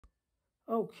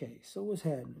Okay, so what's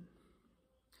happening?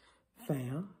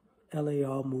 Fam,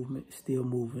 L.A.R. movement still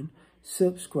moving.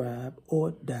 Subscribe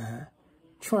or die.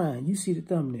 Trying. You see the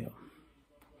thumbnail.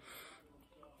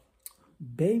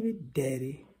 Baby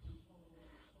daddy.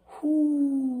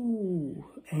 Whoo,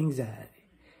 anxiety.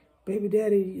 Baby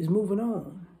daddy is moving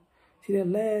on. See, that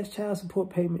last child support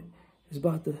payment is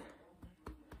about to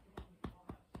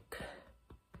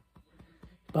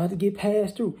get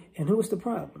passed through. And what's the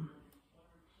problem?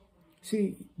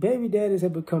 See, baby daddies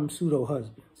have become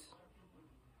pseudo-husbands.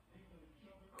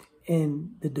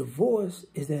 And the divorce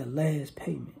is that last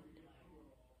payment.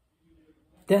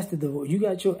 That's the divorce. You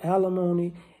got your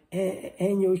alimony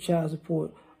and your child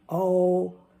support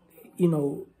all,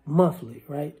 monthly,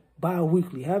 right?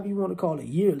 Bi-weekly, however you want to call it,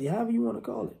 yearly, however you want to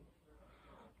call it.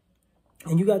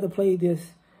 And you got to play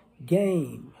this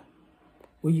game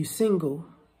where you single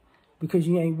because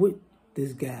you ain't with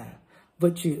this guy,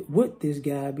 but you're with this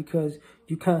guy because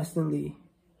you constantly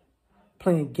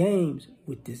playing games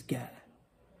with this guy,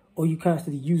 or you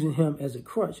constantly using him as a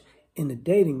crutch in the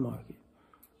dating market.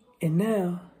 And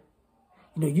now,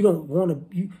 you don't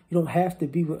want to, you don't have to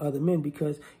be with other men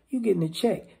because you're getting a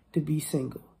check to be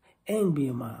single and be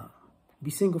a mom. Be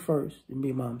single first and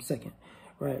be a mom second,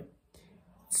 right?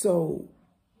 So,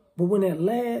 but when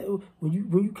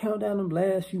you count down them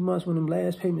last few months, when them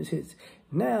last payments hits,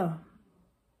 now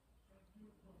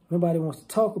nobody wants to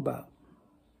talk about.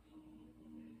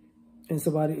 And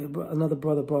another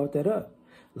brother brought that up.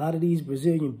 A lot of these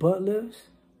Brazilian butt lifts,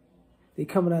 they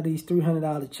coming out of these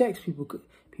 $300 checks people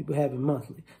having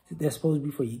monthly. That's supposed to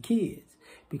be for your kids.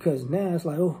 Because now it's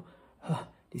like,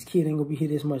 this kid ain't gonna be here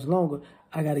this much longer.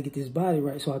 I gotta get this body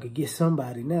right so I could get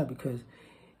somebody now because,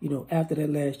 after that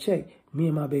last check, me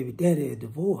and my baby daddy are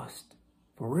divorced.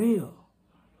 For real.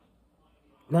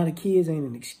 Now the kids ain't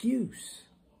an excuse.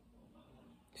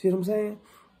 See what I'm saying?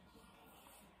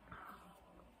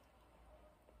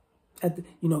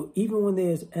 Even when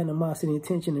there's animosity and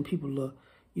tension and people are,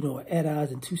 at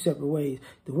odds in two separate ways,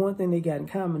 the one thing they got in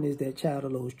common is that child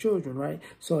of those children, right?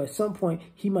 So at some point,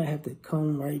 he might have to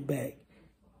come right back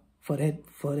for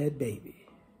that baby.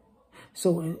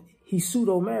 So he's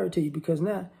pseudo-married to you because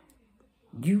now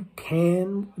you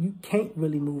can't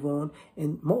really move on,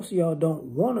 and most of y'all don't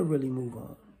want to really move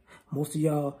on. Most of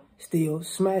y'all still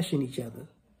smashing each other.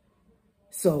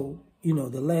 So,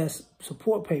 the last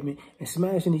support payment and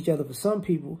smashing each other for some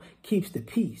people keeps the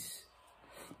peace.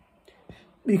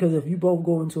 Because if you both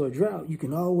go into a drought, you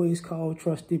can always call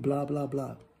trusty, blah, blah,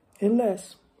 blah.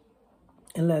 Unless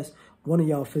one of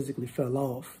y'all physically fell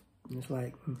off. It's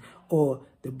like, or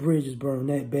the bridge is burned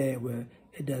that bad where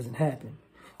it doesn't happen.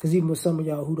 Because even with some of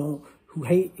y'all who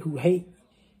hate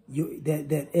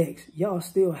that ex, y'all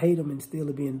still hate them and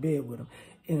still be in bed with them.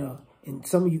 And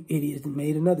some of you idiots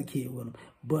made another kid with them.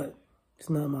 But it's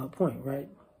not my point, right?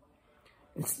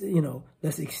 It's,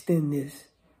 let's extend this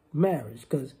marriage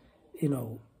because,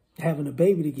 having a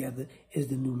baby together is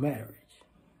the new marriage.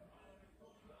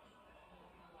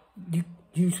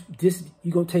 You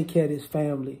gonna take care of this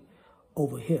family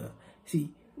over here.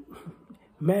 See,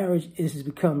 marriage is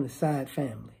becoming a side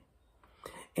family.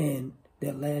 And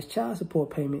that last child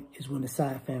support payment is when the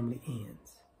side family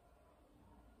ends.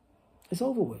 It's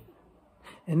over with.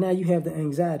 And now you have the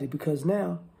anxiety because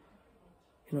now,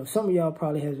 some of y'all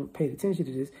probably haven't paid attention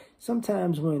to this.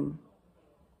 Sometimes when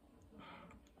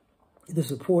the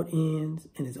support ends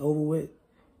and it's over with,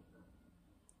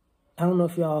 I don't know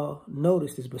if y'all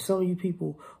noticed this, but some of you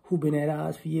people who've been at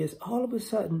odds for years, all of a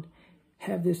sudden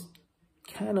have this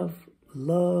kind of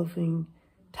loving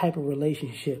type of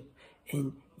relationship,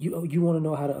 and you want to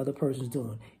know how the other person's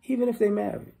doing, even if they're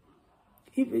married,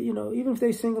 even if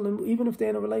they're single, and even if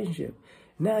they're in a relationship.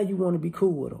 Now you want to be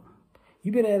cool with them.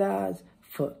 You've been at odds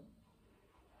for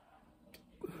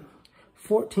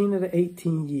 14 of the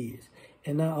 18 years,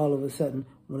 and now all of a sudden,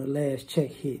 when the last check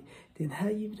hit, then how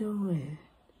you doing?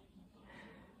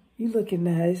 You looking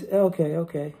nice.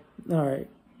 Okay. All right.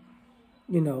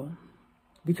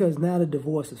 Because now the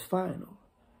divorce is final.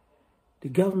 The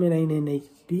government ain't in their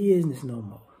business no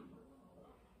more.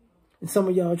 And some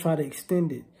of y'all try to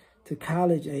extend it to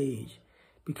college age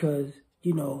because,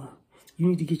 you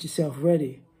need to get yourself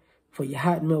ready for your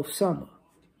hot milk summer.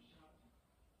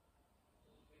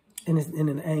 And it's in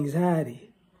an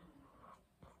anxiety.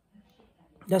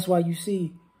 That's why you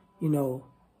see, more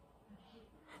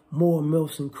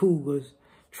milfs and cougars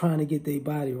trying to get their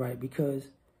body right because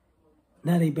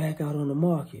now they back out on the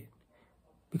market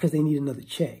because they need another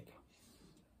check.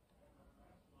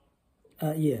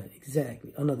 Yeah,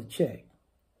 exactly. Another check.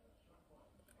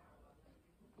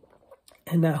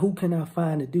 And now who can I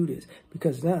find to do this?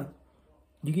 Because now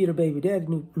You get a baby daddy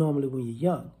normally when you're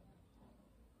young.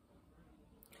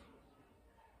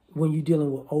 When you're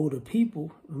dealing with older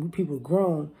people, when people are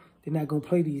grown, they're not going to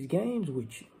play these games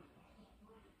with you.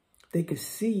 They could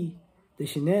see the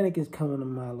shenanigans coming a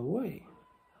mile away.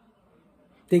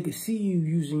 They could see you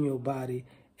using your body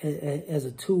as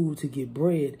a tool to get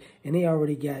bread, and they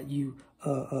already got you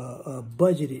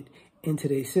budgeted into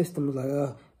their system.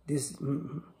 Like, this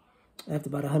after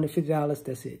about $150,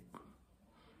 that's it.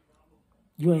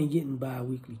 You ain't getting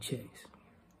bi-weekly checks.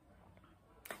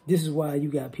 This is why you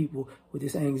got people with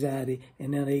this anxiety,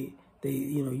 and now they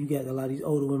you got a lot of these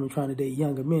older women trying to date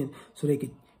younger men so they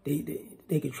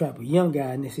could trap a young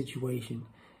guy in this situation.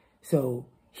 So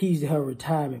he's her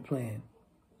retirement plan.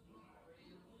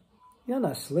 Y'all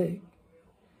not slick.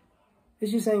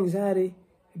 It's just anxiety,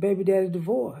 baby daddy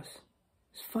divorce.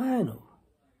 It's final.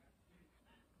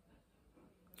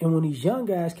 And when these young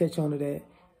guys catch on to that,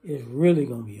 it's really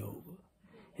going to be over.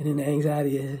 And then the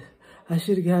anxiety is, I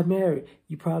should have got married.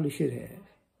 You probably should have.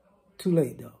 Too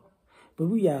late, though. But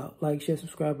we out. Like, share,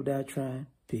 subscribe, or die trying.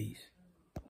 Peace.